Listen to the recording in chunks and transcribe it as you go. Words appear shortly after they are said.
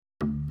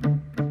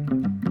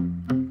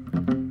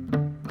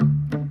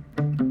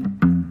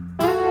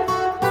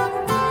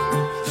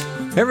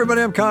Hey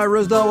everybody, I'm Kai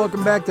Rosdahl.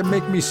 Welcome back to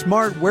Make Me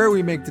Smart, where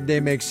we make the day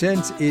make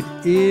sense. It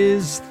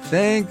is,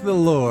 thank the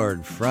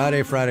Lord,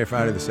 Friday, the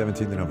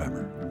 17th of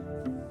November.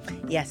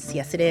 Yes,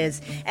 it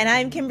is. And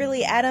I'm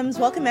Kimberly Adams.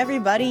 Welcome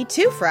everybody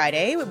to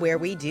Friday, where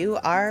we do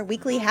our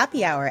weekly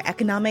happy hour,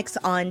 Economics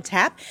on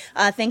Tap.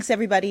 Thanks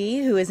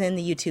everybody who is in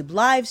the YouTube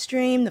live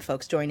stream, the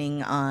folks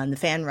joining on the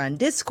Fan Run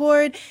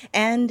Discord,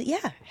 and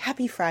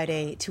happy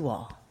Friday to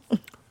all.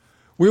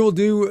 We will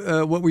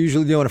do what we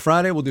usually do on a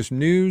Friday. We'll do some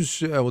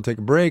news. We'll take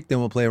a break. Then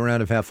we'll play a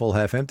round of Half Full,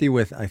 Half Empty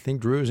with, I think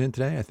Drew is in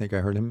today. I think I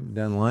heard him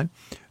down the line.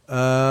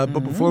 But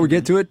before we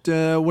get to it,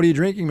 what are you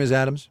drinking, Ms.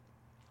 Adams?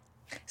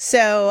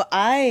 So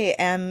I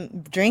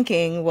am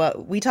drinking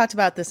what we talked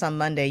about this on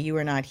Monday. You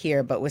were not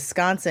here, but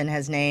Wisconsin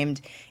has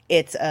named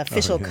its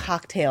official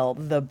cocktail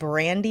the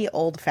Brandy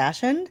Old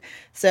Fashioned.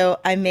 So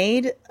I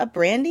made a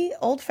Brandy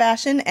Old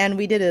Fashioned, and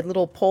we did a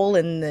little poll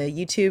in the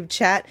YouTube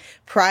chat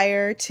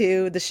prior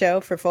to the show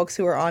for folks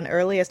who were on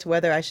early as to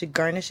whether I should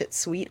garnish it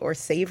sweet or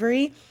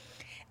savory.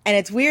 And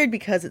it's weird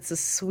because it's a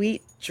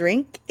sweet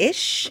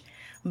drink-ish,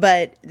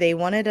 but they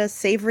wanted a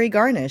savory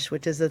garnish,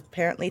 which is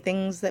apparently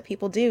things that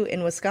people do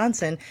in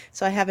Wisconsin.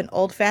 So I have an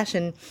old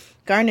fashioned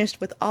garnished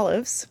with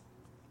olives.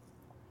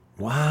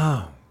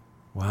 Wow.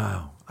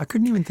 I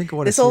couldn't even think of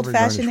what this a old savory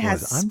garnish fashioned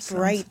has was.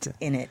 Sprite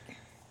in it.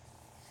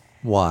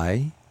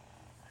 Why?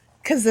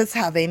 Because that's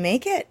how they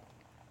make it.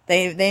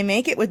 They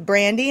make it with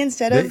brandy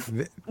instead of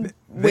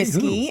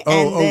whiskey.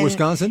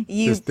 Wisconsin?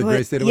 The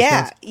great state of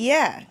Wisconsin?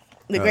 Yeah.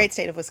 The great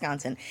state of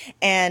Wisconsin.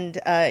 And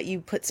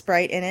you put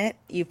Sprite in it.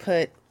 You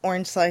put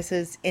orange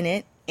slices in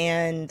it,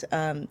 and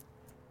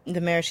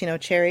the maraschino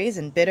cherries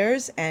and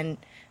bitters and,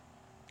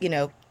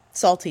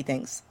 salty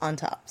things on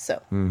top.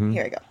 So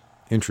here we go.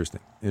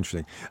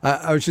 Interesting.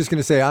 I was just going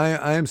to say,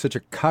 I am such a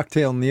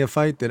cocktail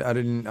neophyte that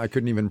I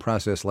couldn't even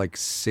process like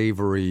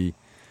savory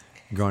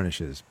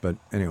garnishes. But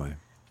anyway,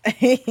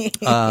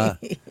 I've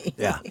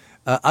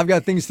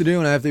got things to do,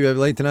 and I have to be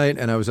late tonight.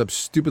 And I was up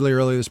stupidly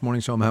early this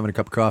morning, so I'm having a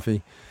cup of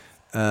coffee.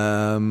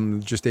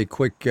 Just a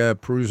quick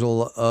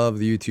perusal of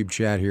the YouTube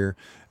chat here.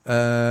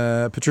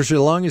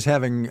 Patricia Long is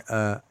having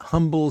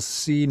Humble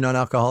Sea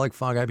non-alcoholic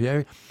fog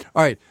IPA.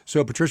 All right,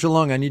 so Patricia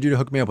Long, I need you to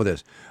hook me up with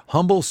this.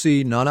 Humble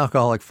Sea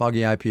non-alcoholic foggy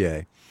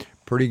IPA,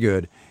 pretty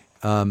good.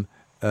 Can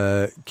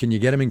you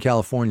get them in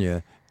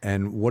California?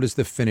 And what does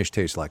the finish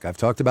taste like? I've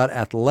talked about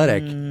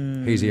athletic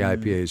hazy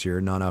IPAs here,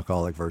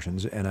 non-alcoholic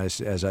versions, and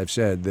as I've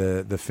said,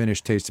 the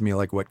finish tastes to me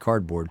like wet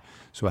cardboard.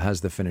 So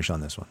how's the finish on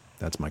this one?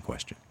 That's my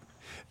question.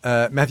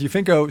 Matthew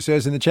Finko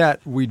says in the chat,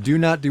 we do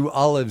not do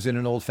olives in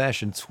an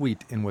old-fashioned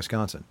sweet in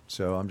Wisconsin.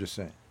 So I'm just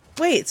saying.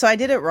 Wait, so I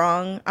did it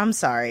wrong. I'm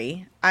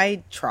sorry.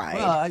 I tried.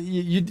 Well,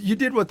 you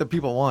did what the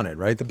people wanted,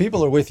 right? The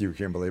people are with you,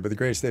 Kimberly, but the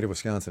great state of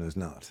Wisconsin is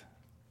not.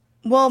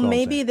 Well,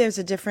 maybe there's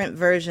a different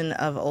version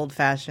of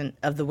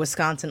the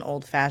Wisconsin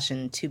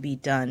old-fashioned to be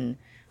done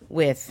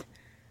with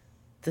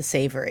the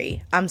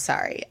savory. I'm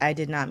sorry. I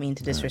did not mean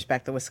to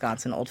disrespect the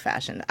Wisconsin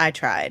old-fashioned. I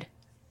tried.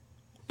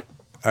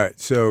 All right,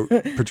 so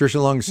Patricia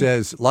Long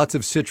says, lots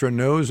of Citra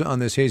nose on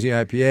this hazy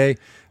IPA.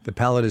 The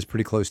palate is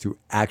pretty close to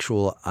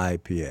actual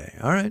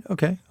IPA. All right,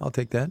 okay, I'll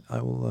take that.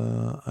 I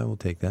will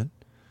take that.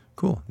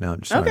 Cool. Now, I'm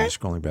just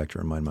scrolling back to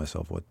remind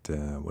myself what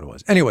it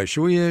was. Anyway,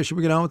 should we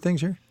get on with things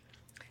here?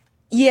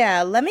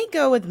 Yeah, let me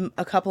go with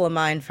a couple of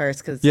mine first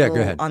because it's a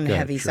little on the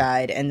heavy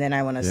side, and then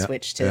I want to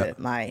switch to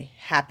my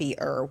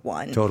happier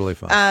one. Totally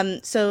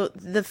fine. So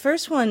the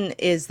first one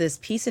is this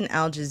piece in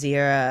Al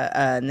Jazeera,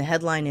 and the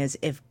headline is,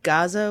 if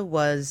Gaza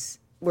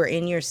were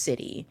in your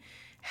city,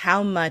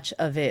 how much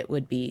of it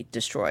would be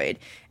destroyed?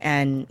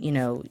 And,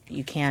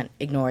 you can't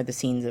ignore the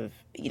scenes of,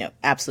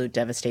 absolute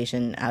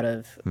devastation out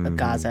of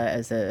Gaza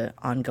as the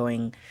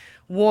ongoing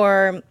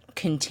war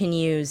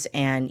continues,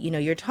 and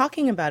you're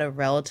talking about a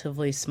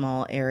relatively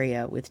small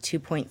area with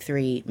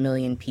 2.3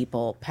 million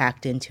people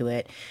packed into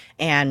it.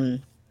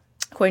 And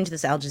according to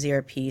this Al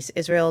Jazeera piece,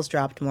 Israel has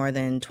dropped more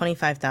than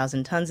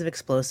 25,000 tons of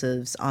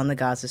explosives on the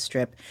Gaza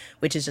Strip,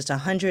 which is just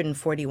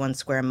 141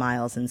 square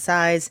miles in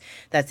size.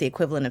 That's the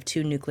equivalent of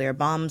 2 nuclear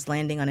bombs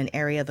landing on an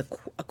area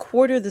a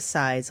quarter the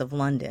size of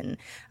London.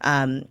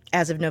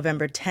 As of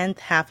November 10th,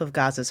 half of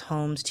Gaza's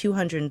homes,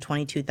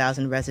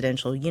 222,000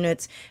 residential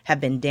units,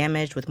 have been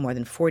damaged, with more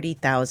than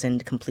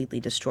 40,000 completely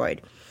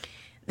destroyed.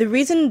 The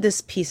reason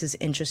this piece is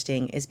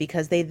interesting is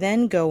because they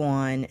then go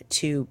on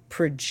to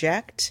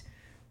project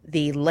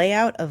the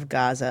layout of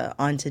Gaza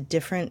onto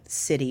different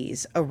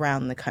cities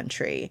around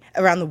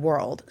the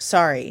world.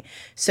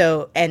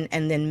 So, and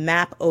then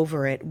map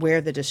over it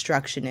where the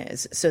destruction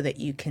is so that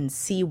you can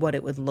see what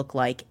it would look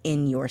like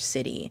in your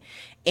city.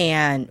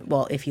 And,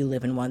 well, if you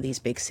live in one of these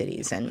big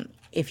cities. And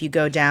if you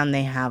go down,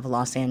 they have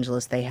Los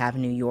Angeles, they have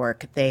New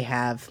York, they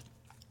have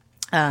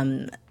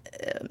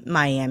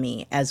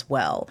Miami as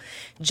well,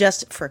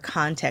 just for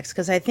context,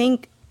 because I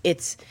think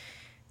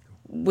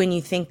when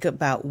you think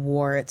about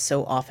war, it's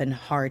so often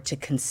hard to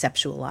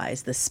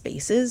conceptualize the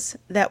spaces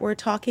that we're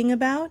talking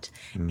about.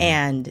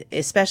 And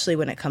especially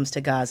when it comes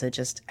to Gaza,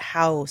 just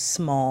how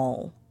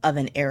small of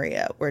an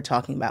area we're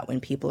talking about when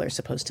people are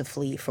supposed to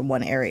flee from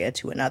one area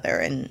to another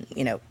and,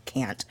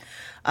 can't.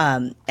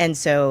 And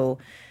so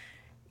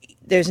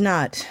there's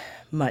not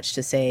much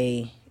to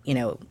say,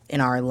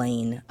 in our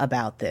lane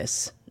about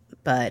this,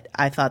 but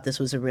I thought this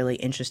was a really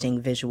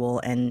interesting visual,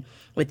 and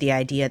with the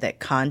idea that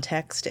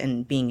context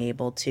and being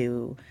able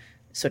to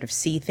sort of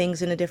see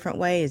things in a different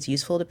way is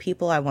useful to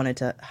people, I wanted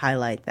to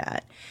highlight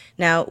that.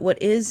 Now,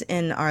 what is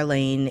in our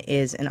lane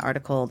is an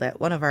article that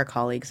one of our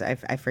colleagues, I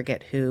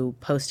forget who,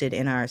 posted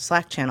in our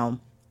Slack channel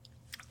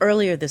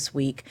earlier this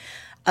week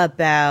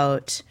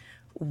about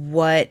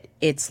what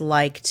it's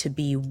like to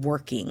be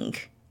working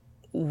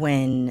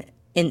when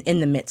in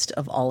the midst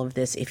of all of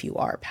this, if you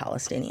are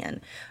Palestinian.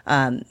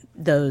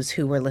 Those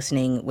who were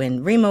listening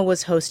when Rima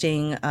was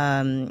hosting,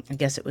 I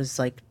guess it was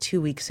like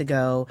 2 weeks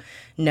ago,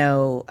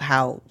 know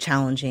how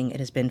challenging it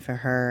has been for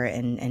her.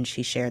 And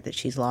she shared that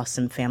she's lost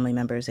some family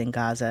members in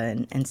Gaza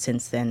and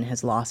since then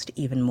has lost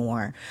even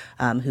more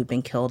who've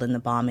been killed in the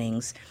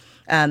bombings.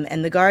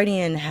 And The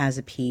Guardian has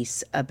a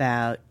piece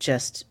about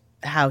just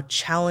how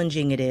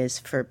challenging it is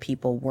for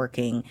people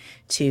working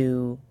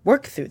to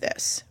work through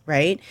this,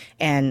 right?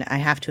 And I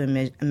have to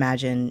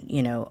imagine,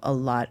 a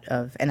lot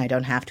of, and I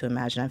don't have to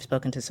imagine, I've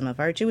spoken to some of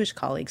our Jewish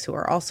colleagues who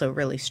are also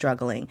really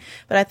struggling.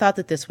 But I thought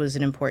that this was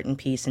an important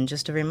piece and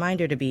just a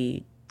reminder to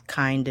be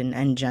kind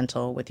and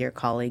gentle with your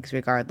colleagues,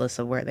 regardless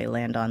of where they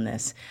land on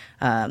this,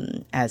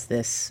 as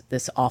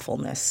this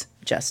awfulness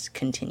just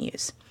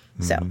continues.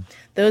 Mm-hmm. So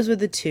those were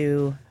the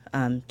two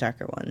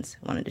darker ones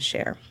I wanted to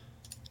share.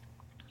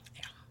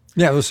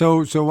 Yeah, so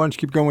why don't you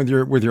keep going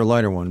with your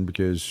lighter one,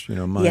 because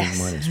mine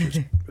is just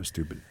a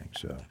stupid thing.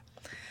 So,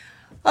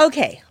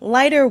 okay,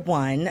 lighter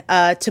one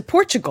to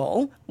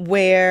Portugal,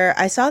 where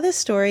I saw this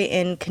story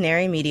in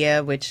Canary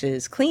Media, which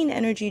is clean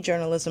energy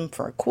journalism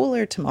for a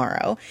cooler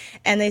tomorrow,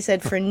 and they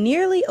said for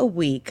nearly a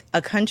week,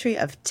 a country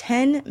of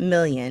 10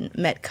 million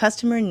met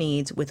customer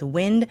needs with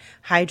wind,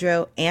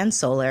 hydro, and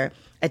solar.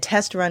 A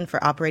test run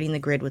for operating the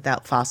grid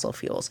without fossil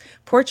fuels.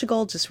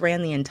 Portugal just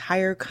ran the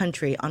entire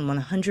country on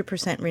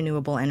 100%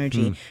 renewable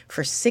energy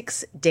for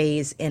 6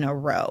 days in a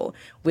row,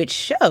 which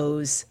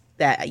shows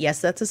that, yes,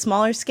 that's a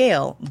smaller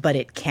scale, but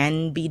it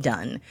can be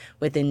done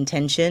with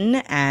intention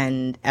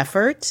and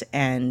effort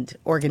and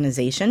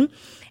organization.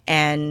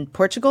 And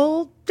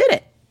Portugal did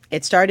it.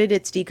 It started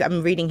its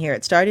I'm reading here.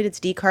 It started its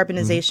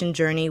decarbonization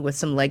journey with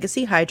some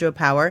legacy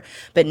hydropower,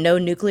 but no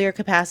nuclear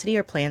capacity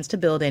or plans to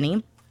build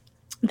any.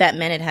 That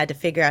meant it had to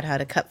figure out how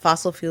to cut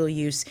fossil fuel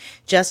use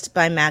just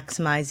by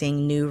maximizing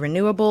new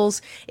renewables.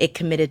 It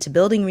committed to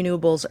building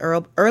renewables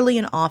early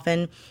and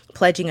often,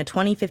 pledging a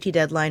 2050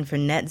 deadline for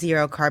net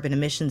zero carbon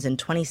emissions in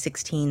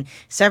 2016,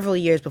 several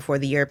years before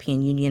the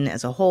European Union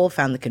as a whole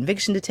found the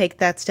conviction to take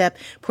that step.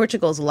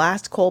 Portugal's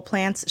last coal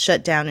plants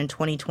shut down in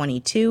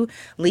 2022,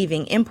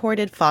 leaving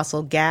imported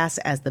fossil gas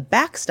as the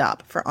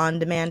backstop for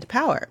on-demand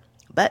power.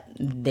 But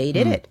they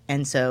did it.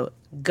 And so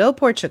go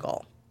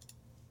Portugal.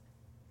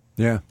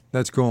 Yeah,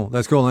 that's cool.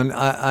 That's cool. And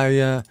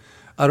I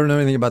don't know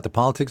anything about the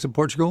politics of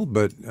Portugal,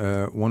 but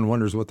one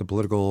wonders what the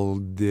political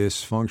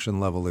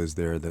dysfunction level is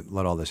there that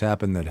let all this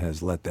happen, that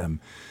has let them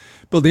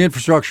build the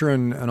infrastructure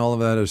and all of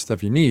that other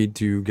stuff you need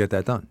to get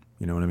that done.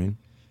 You know what I mean?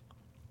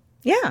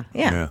 Yeah.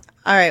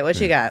 All right, what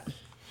you got?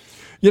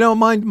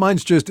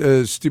 Mine's just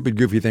a stupid,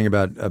 goofy thing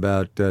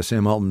about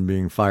Sam Altman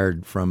being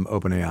fired from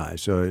OpenAI.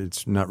 So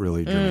it's not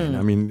really germane.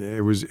 I mean,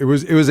 it was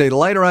a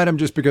lighter item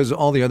just because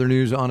all the other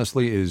news,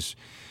 honestly, is.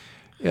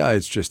 Yeah,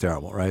 it's just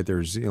terrible, right?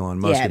 There's Elon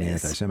Musk and the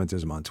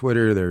anti-Semitism on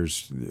Twitter.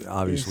 There's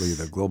obviously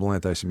the global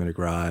anti-Semitic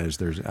rise.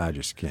 I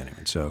just can't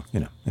even. So,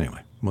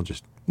 anyway, we'll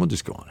just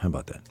go on. How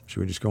about that?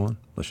 Should we just go on?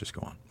 Let's just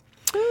go on.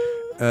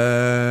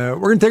 We're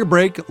going to take a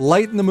break,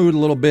 lighten the mood a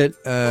little bit.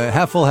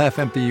 Half full, half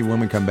empty when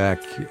we come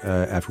back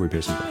after we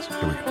pay some bills.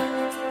 Here we go.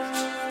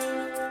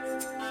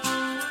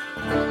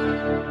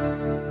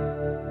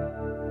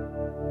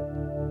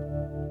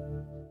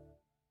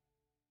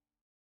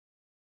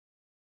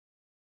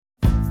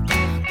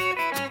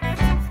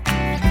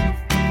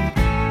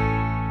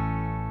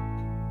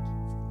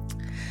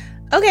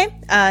 Okay,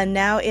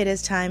 now it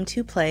is time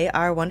to play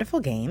our wonderful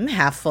game,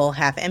 Half Full,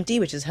 Half Empty,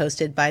 which is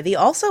hosted by the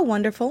also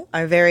wonderful,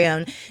 our very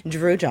own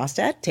Drew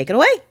Jostad. Take it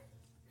away.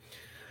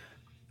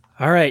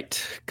 All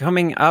right,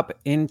 coming up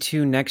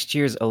into next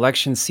year's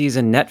election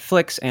season,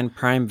 Netflix and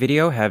Prime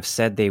Video have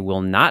said they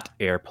will not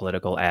air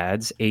political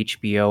ads.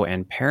 HBO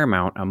and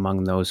Paramount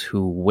among those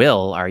who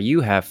will. Are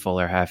you half full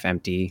or half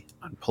empty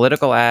on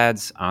political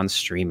ads on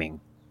streaming?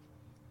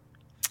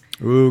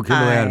 Ooh,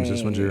 Kimberly Adams,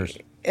 this one's yours.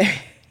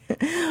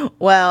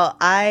 Well,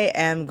 I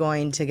am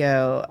going to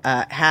go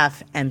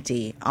half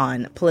empty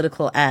on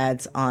political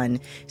ads on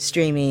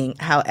streaming.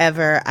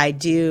 However, I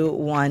do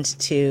want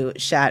to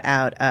shout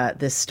out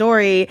this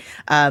story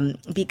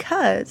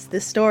because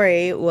this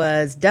story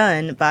was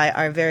done by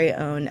our very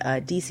own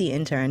DC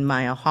intern,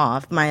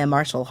 Maya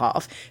Marshall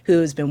Hoff,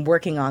 who's been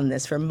working on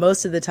this for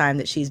most of the time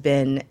that she's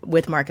been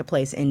with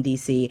Marketplace in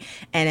DC.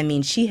 And I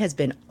mean, she has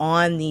been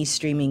on these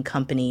streaming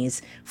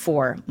companies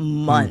for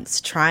months,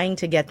 trying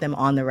to get them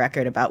on the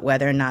record about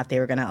whether or not they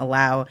were going to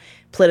allow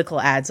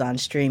political ads on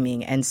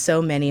streaming. And so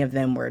many of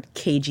them were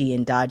cagey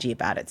and dodgy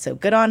about it. So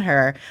good on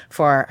her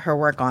for her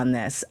work on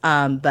this.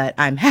 But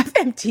I'm half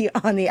empty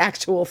on the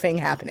actual thing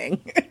happening.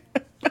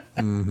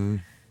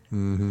 I'm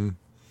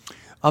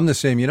the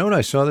same. You know what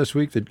I saw this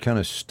week that kind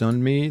of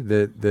stunned me?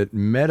 That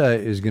Meta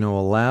is going to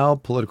allow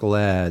political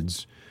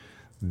ads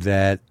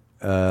that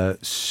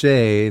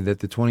say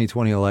that the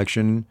 2020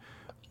 election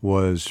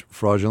was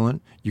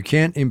fraudulent. You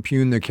can't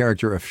impugn the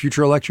character of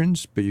future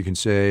elections, but you can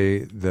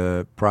say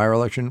the prior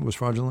election was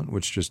fraudulent,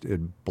 which just,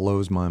 it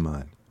blows my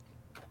mind.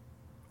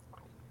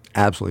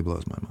 Absolutely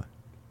blows my mind.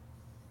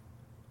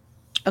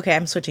 Okay,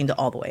 I'm switching to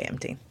all the way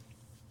empty.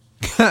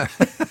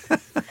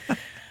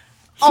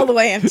 All the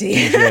way empty.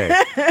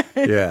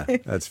 Yeah,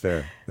 that's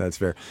fair. That's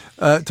fair.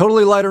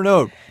 Totally lighter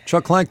note.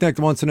 Chuck Clanknecht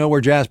wants to know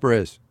where Jasper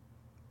is.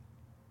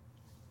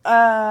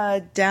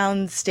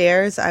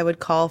 Downstairs, I would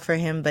call for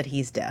him, but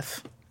he's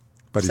deaf.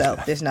 But so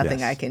there's nothing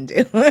yes. I can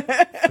do.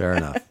 Fair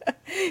enough.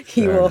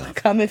 He will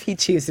come if he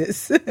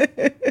chooses.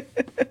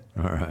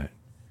 All right.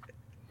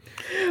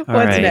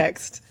 What's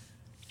next?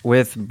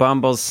 With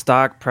Bumble's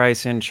stock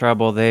price in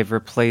trouble, they've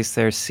replaced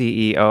their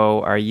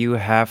CEO. Are you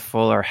half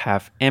full or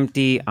half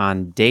empty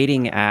on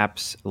dating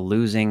apps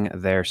losing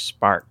their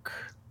spark?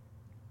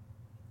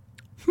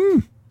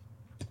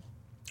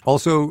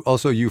 Also,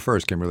 you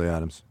first, Kimberly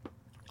Adams.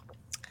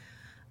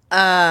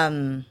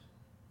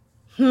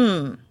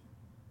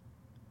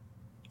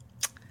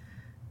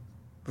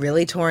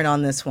 Really torn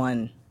on this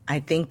one. I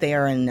think they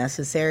are a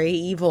necessary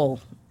evil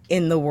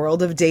in the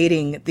world of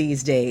dating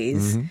these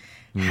days.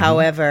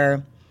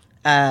 However,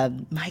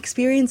 my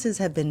experiences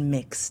have been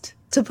mixed,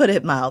 to put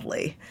it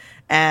mildly.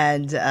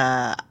 And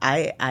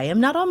I am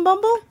not on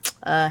Bumble.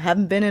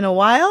 Haven't been in a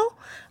while.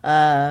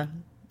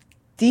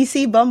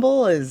 DC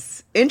Bumble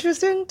is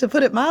interesting, to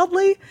put it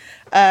mildly.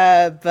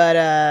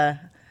 But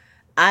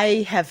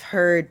I have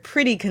heard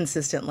pretty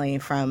consistently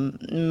from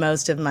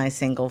most of my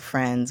single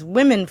friends,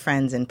 women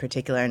friends in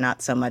particular,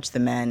 not so much the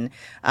men,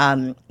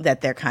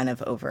 that they're kind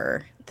of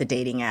over the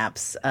dating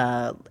apps.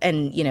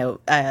 And, you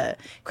know,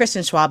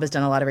 Kristen Schwab has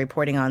done a lot of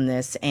reporting on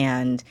this.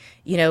 And,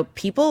 you know,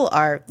 people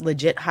are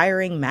legit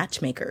hiring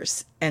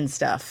matchmakers and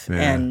stuff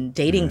and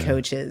dating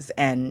coaches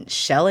and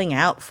shelling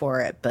out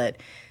for it. But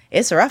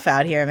it's rough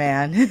out here,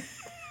 man.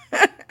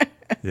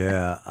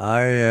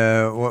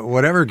 Yeah,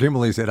 whatever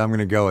Kimberly said, I'm going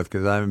to go with,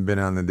 because I haven't been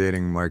on the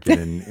dating market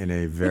in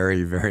a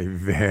very, very,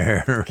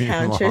 very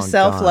Count long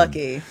yourself time.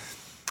 lucky.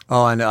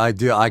 Oh, and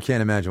I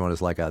can't imagine what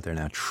it's like out there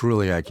now.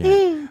 Truly, I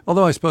can't.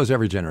 Although I suppose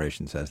every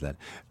generation says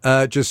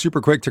that. Just super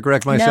quick to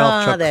correct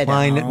myself. No, Chuck they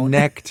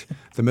Klein-Necht.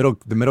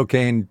 The middle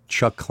K in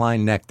Chuck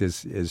Klein-Necht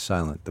is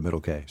silent. The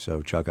middle K.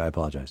 So Chuck, I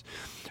apologize.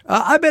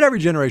 I bet every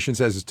generation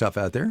says it's tough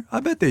out there. I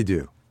bet they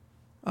do.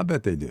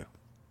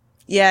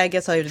 Yeah, I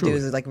guess all you have to do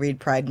is like read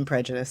Pride and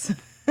Prejudice.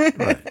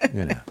 Right.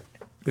 You know,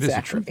 it is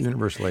a truth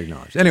universally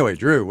acknowledged. Anyway,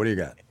 Drew, what do you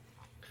got?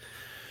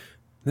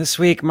 This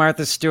week,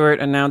 Martha Stewart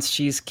announced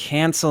she's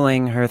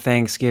canceling her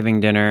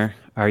Thanksgiving dinner.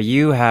 Are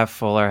you half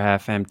full or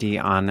half empty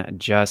on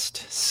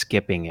just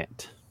skipping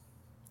it?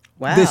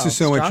 Wow, this is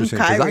so strong interesting,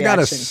 Kai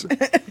because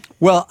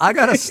reaction. I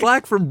got a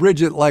Slack from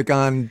Bridget like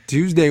on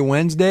Tuesday,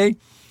 Wednesday,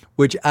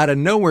 which out of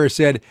nowhere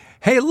said,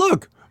 "Hey,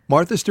 look,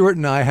 Martha Stewart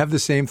and I have the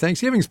same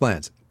Thanksgiving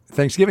plans."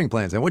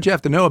 And what you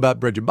have to know about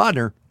Bridget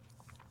Bodner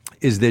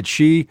is that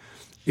she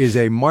is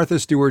a Martha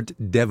Stewart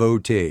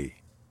devotee,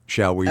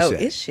 shall we say. Oh,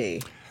 is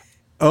she?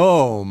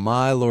 Oh,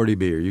 my lordy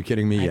bee. Are you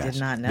kidding me? Yes. I did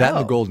not know. That and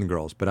the Golden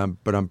Girls, but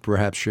I'm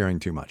perhaps sharing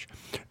too much.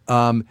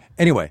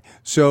 Anyway,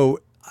 so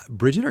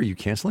Bridget, are you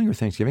canceling your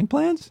Thanksgiving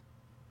plans?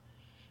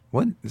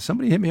 What?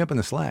 Somebody hit me up in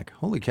the Slack.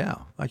 Holy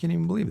cow. I can't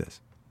even believe this.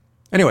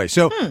 Anyway,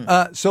 so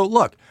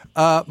look,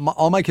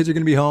 all my kids are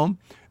going to be home.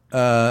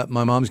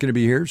 My mom's going to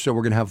be here, so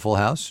we're going to have a full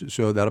house.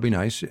 So that'll be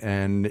nice.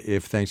 And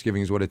if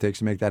Thanksgiving is what it takes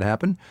to make that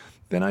happen,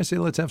 then I say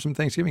let's have some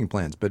Thanksgiving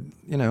plans. But,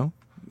 you know,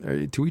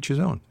 to each his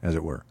own, as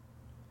it were.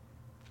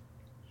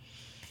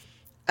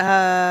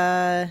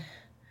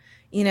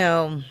 You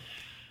know,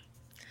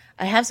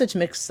 I have such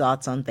mixed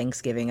thoughts on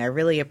Thanksgiving. I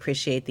really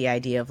appreciate the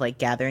idea of like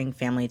gathering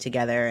family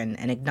together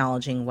and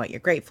acknowledging what you're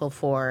grateful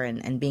for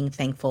and being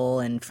thankful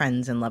and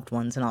friends and loved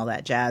ones and all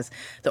that jazz.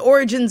 The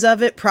origins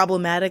of it,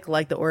 problematic,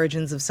 like the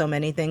origins of so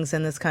many things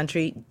in this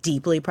country,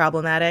 deeply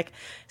problematic.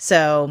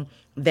 So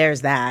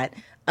there's that.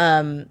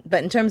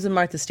 But in terms of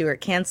Martha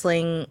Stewart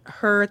canceling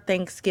her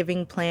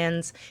Thanksgiving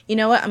plans, you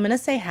know what? I'm going to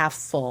say half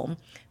full,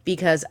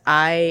 because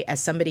I,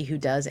 as somebody who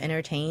does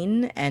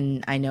entertain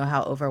and I know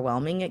how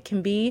overwhelming it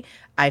can be,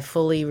 I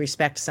fully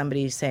respect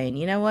somebody saying,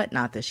 you know what?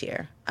 Not this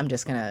year. I'm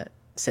just going to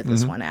sit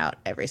this one out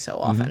every so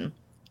often.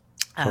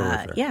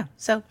 Totally Yeah.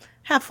 So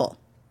half full.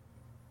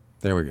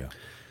 There we go.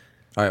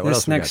 All right. What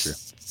else we got here?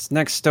 This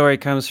next story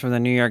comes from the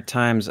New York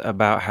Times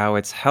about how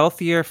it's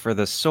healthier for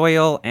the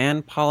soil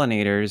and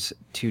pollinators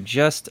to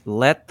just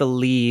let the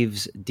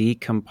leaves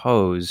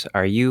decompose.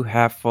 Are you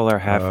half full or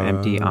half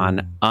empty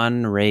on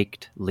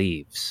unraked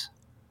leaves?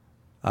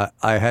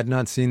 I had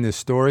not seen this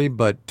story,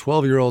 but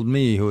 12-year-old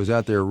me, who was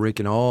out there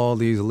raking all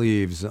these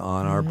leaves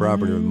on our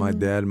property with my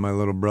dad and my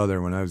little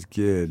brother when I was a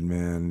kid,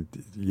 man,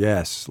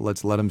 yes,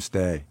 let's let him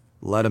stay.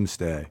 Let him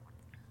stay.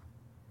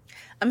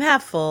 I'm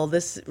half full.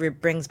 This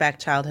brings back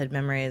childhood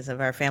memories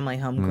of our family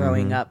home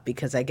growing up,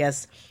 because I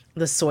guess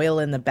the soil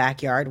in the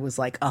backyard was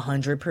like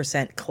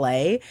 100%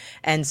 clay.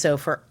 And so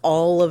for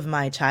all of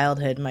my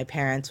childhood, my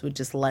parents would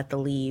just let the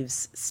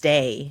leaves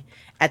stay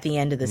at the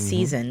end of the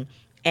season.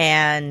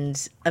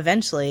 And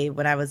eventually,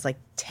 when I was like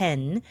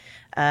 10,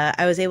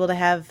 I was able to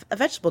have a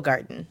vegetable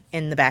garden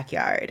in the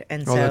backyard.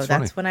 And so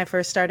that's when I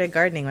first started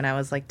gardening, when I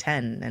was like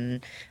 10.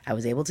 And I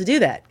was able to do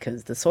that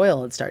because the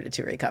soil had started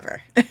to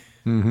recover.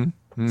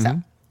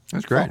 So,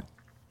 that's great. Cool.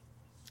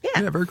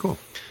 Yeah, very cool.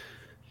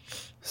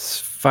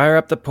 Fire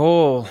up the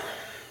poll.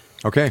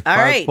 Okay, all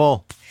right.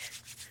 Poll.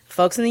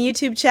 Folks in the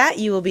YouTube chat,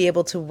 you will be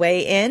able to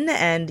weigh in.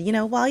 And,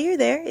 while you're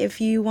there,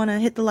 if you want to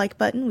hit the like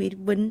button, we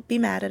wouldn't be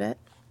mad at it.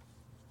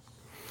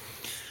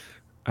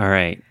 All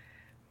right.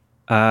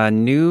 A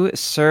new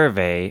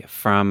survey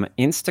from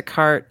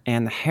Instacart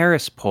and the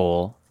Harris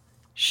Poll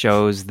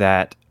shows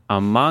that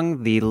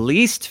among the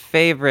least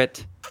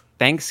favorite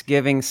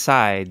Thanksgiving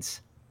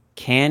sides,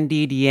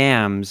 candied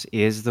yams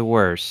is the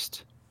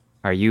worst.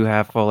 Are you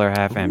half full or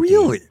half empty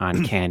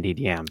on candied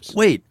yams?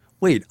 Wait.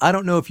 I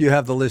don't know if you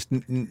have the list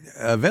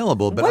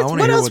available, but I want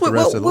to hear what the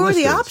rest of the list is. What were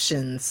the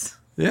options?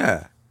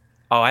 Yeah.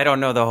 Oh, I don't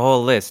know the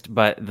whole list,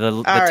 but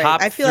the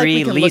top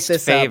three least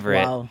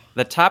favorite. Wow.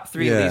 The top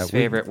three least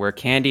favorite were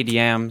candied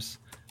yams,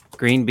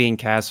 green bean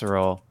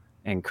casserole,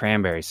 and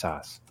cranberry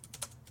sauce.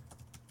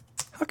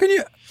 How can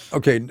you?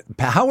 Okay,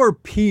 how are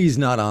peas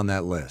not on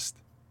that list?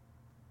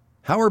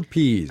 How are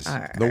peas,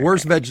 the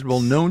worst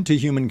vegetable known to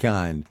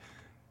humankind,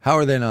 how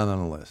are they not on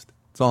the list?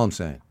 That's all I'm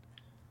saying.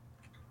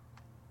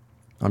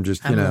 I'm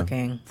just,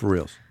 looking. For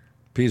reals.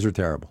 Peas are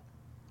terrible.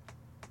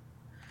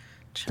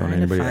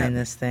 Trying to find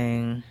this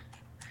thing.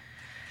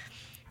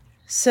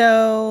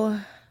 So,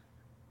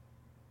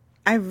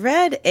 I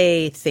read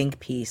a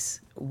think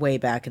piece way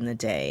back in the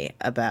day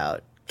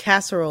about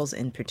casseroles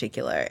in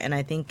particular, and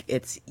I think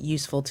it's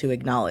useful to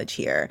acknowledge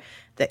here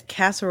that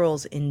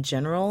casseroles in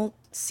general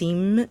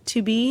seem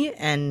to be,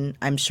 and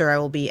I'm sure I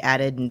will be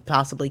added and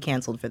possibly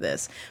canceled for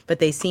this, but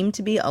they seem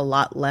to be a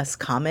lot less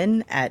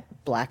common at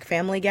Black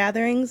family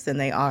gatherings than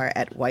they are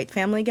at white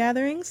family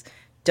gatherings.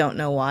 Don't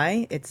know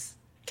why.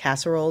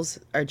 Casseroles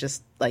are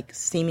just like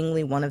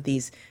seemingly one of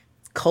these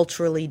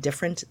culturally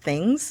different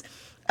things.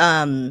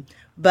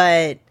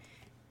 But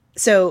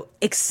so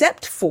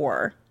except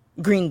for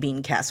green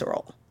bean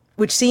casserole,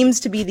 which seems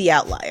to be the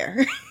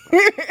outlier.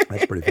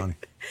 That's pretty funny.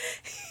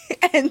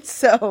 And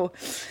so,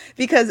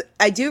 because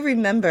I do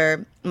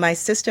remember my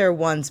sister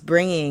once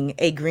bringing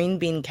a green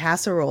bean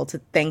casserole to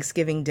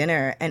Thanksgiving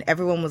dinner, and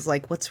everyone was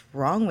like, "What's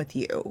wrong with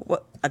you?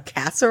 What, a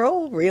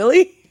casserole?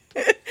 Really?"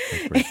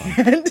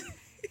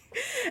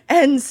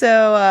 And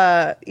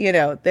so,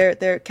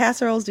 their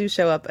casseroles do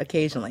show up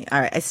occasionally. All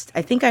right,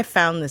 I think I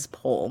found this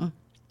poll.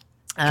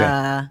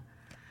 Okay.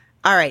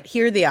 All right,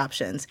 here are the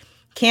options.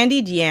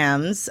 Candied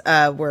yams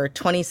were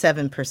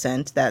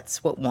 27%.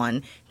 That's what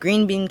won.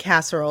 Green bean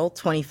casserole,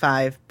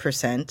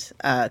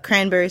 25%.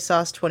 Cranberry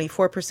sauce,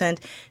 24%.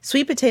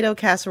 Sweet potato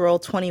casserole,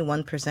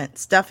 21%.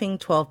 Stuffing,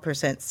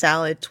 12%.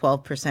 Salad,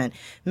 12%.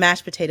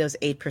 Mashed potatoes,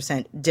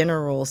 8%.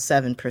 Dinner roll,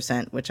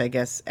 7%, which I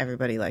guess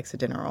everybody likes a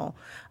dinner roll.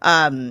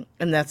 And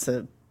that's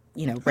a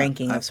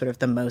ranking of sort of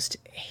the most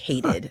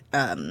hated.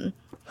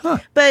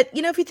 But,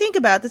 if you think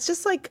about it, it's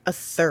just like a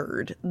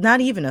third, not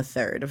even a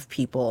third of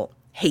people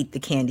hate the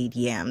candied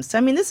yams. So,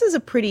 I mean, this is a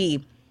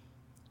pretty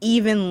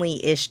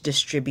evenly-ish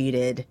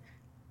distributed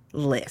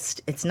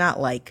list. It's not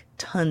like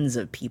tons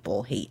of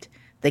people hate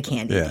the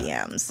candied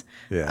yams.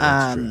 Yeah,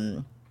 that's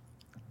true.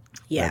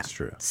 Yeah. That's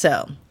true.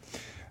 So.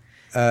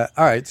 All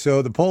right,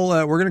 so the poll,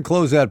 we're going to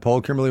close that poll.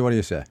 Kimberly, what do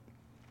you say?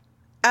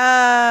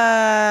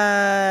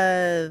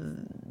 Half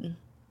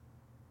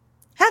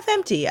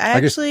empty. I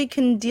actually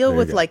can deal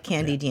with like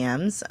candied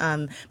yams,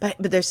 but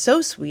they're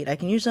so sweet. I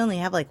can usually only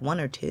have like one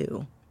or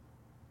two.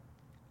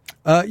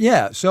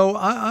 So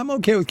I'm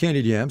okay with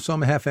candied yams, so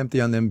I'm half empty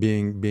on them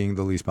being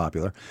the least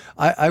popular.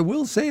 I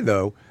will say,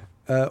 though,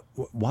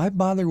 why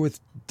bother with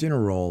dinner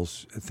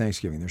rolls at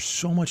Thanksgiving? There's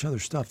so much other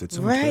stuff that's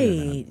so much better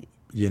than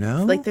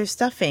them, Like there's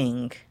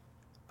stuffing.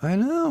 I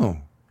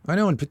know,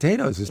 and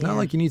potatoes. It's not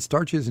like you need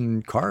starches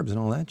and carbs and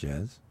all that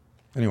jazz.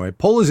 Anyway,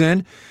 poll is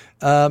in.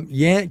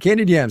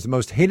 Candied yams, the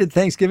most hated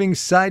Thanksgiving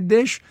side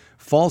dish.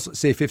 False,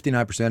 say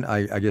 59%.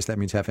 I guess that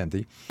means half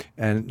empty.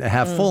 And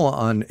half full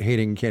on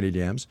hating candied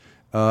yams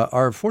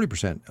are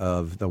 40%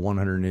 of the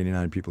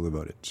 189 people who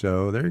voted.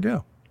 So there you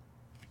go.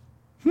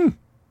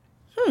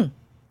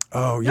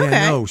 Oh, yeah,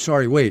 okay. No,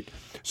 sorry, wait.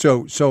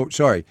 So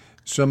sorry.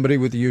 Somebody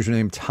with the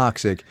username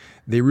Toxic,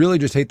 they really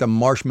just hate the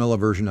marshmallow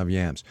version of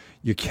yams.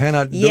 You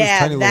cannot, those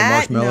tiny little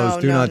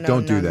marshmallows,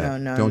 don't do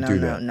that. Don't do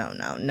that.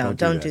 No,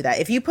 don't do that.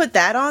 If you put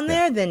that on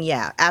there, then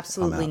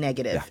absolutely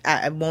negative.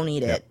 Yeah. I won't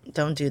eat it.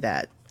 Don't do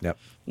that. Yep.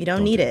 You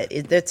don't need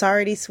it. It's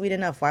already sweet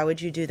enough. Why would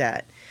you do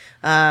that?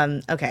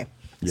 Okay.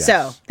 Yes.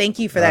 So thank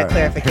you for that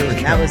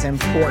clarification. That was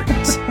important.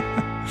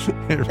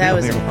 That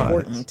was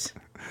important.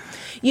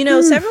 You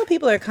know, several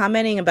people are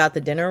commenting about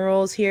the dinner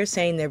rolls here,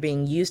 saying they're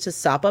being used to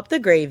sop up the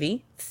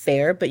gravy.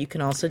 Fair, but you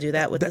can also do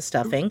that with the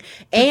stuffing.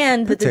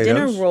 And that the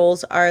dinner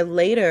rolls are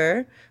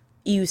later.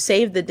 You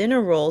save the dinner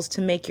rolls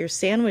to make your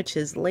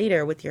sandwiches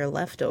later with your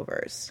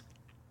leftovers.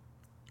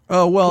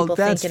 Oh, well,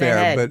 that's fair.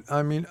 Ahead. But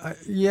I mean,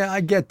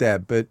 I get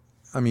that. But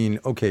I mean,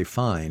 okay,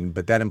 fine.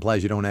 But that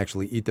implies you don't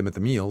actually eat them at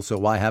the meal. So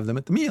why have them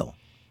at the meal?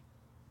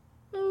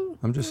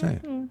 I'm just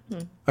saying.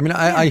 I mean,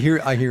 I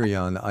hear you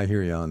on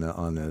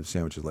the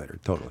sandwiches later.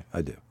 Totally,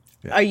 I do.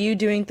 Yeah. Are you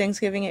doing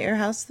Thanksgiving at your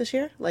house this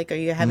year? Like, are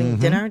you having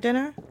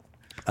dinner?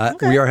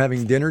 Okay. We are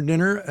having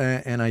dinner,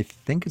 and I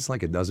think it's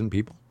like a dozen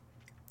people.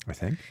 I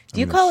think. Do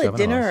you call it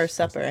dinner or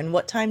supper? And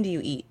what time do you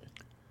eat?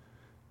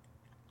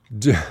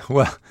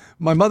 Well,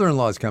 my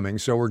mother-in-law is coming,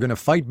 so we're going to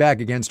fight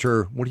back against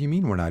her. What do you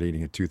mean we're not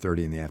eating at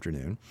 2:30 in the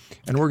afternoon?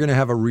 And we're going to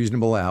have a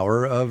reasonable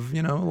hour of,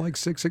 like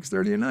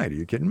 6:30 at night. Are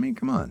you kidding me?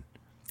 Come on.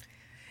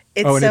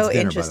 It's so it's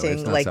dinner, interesting.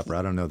 It's not like supper.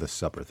 I don't know the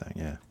supper thing.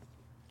 Yeah.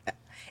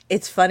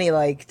 It's funny,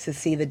 like, to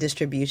see the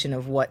distribution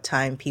of what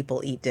time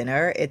people eat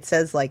dinner. It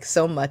says like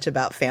so much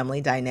about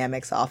family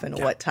dynamics often,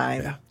 what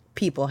time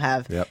people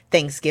have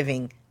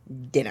Thanksgiving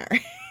dinner.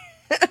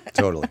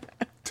 Totally.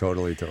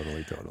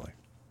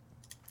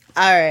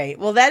 All right.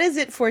 Well, that is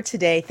it for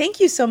today. Thank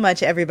you so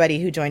much,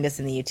 everybody who joined us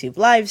in the YouTube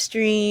live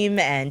stream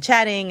and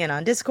chatting and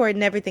on Discord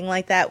and everything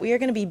like that. We are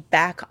going to be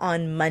back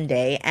on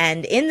Monday.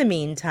 And in the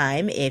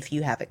meantime, if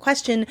you have a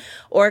question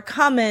or a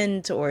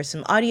comment or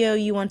some audio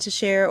you want to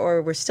share,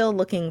 or we're still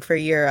looking for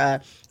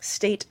your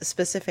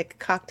state-specific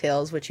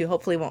cocktails, which you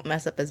hopefully won't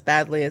mess up as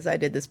badly as I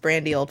did this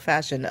brandy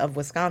old-fashioned of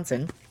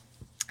Wisconsin,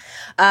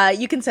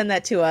 you can send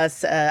that to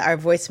us. Our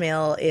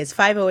voicemail is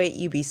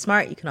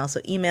 508-UB-SMART. You can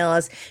also email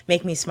us,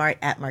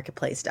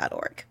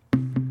 makemesmart@marketplace.org.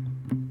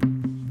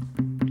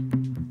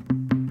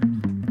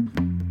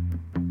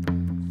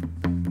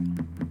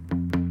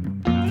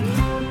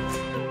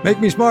 Make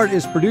Me Smart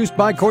is produced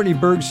by Courtney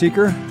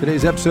Bergseeker.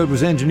 Today's episode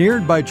was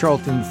engineered by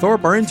Charlton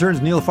Thorpe. Our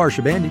intern's Neil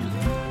Farshabandi.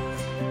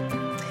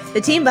 The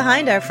team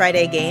behind our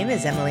Friday game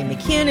is Emily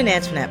McCune and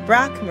Antoinette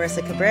Brock.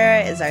 Marissa Cabrera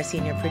is our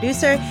senior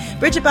producer.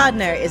 Bridget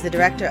Bodner is the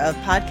director of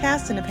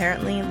podcasts and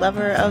apparently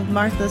lover of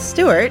Martha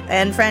Stewart.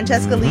 And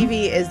Francesca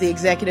Levy is the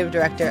executive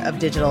director of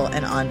digital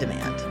and on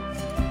demand.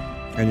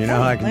 And you know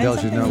how I can tell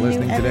she's not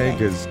listening today?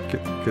 Because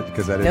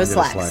I didn't get a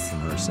Slack from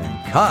her saying,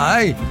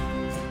 hi.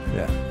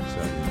 Yeah,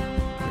 so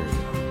there you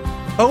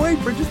go. Oh, wait,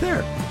 Bridget's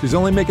there. She's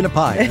only making a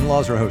pie.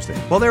 In-laws are hosting.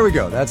 Well, there we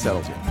go. That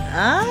settles it.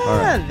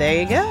 Right.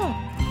 There you go.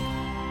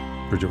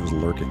 Bridget was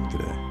lurking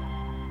today.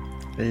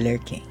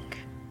 Lurking.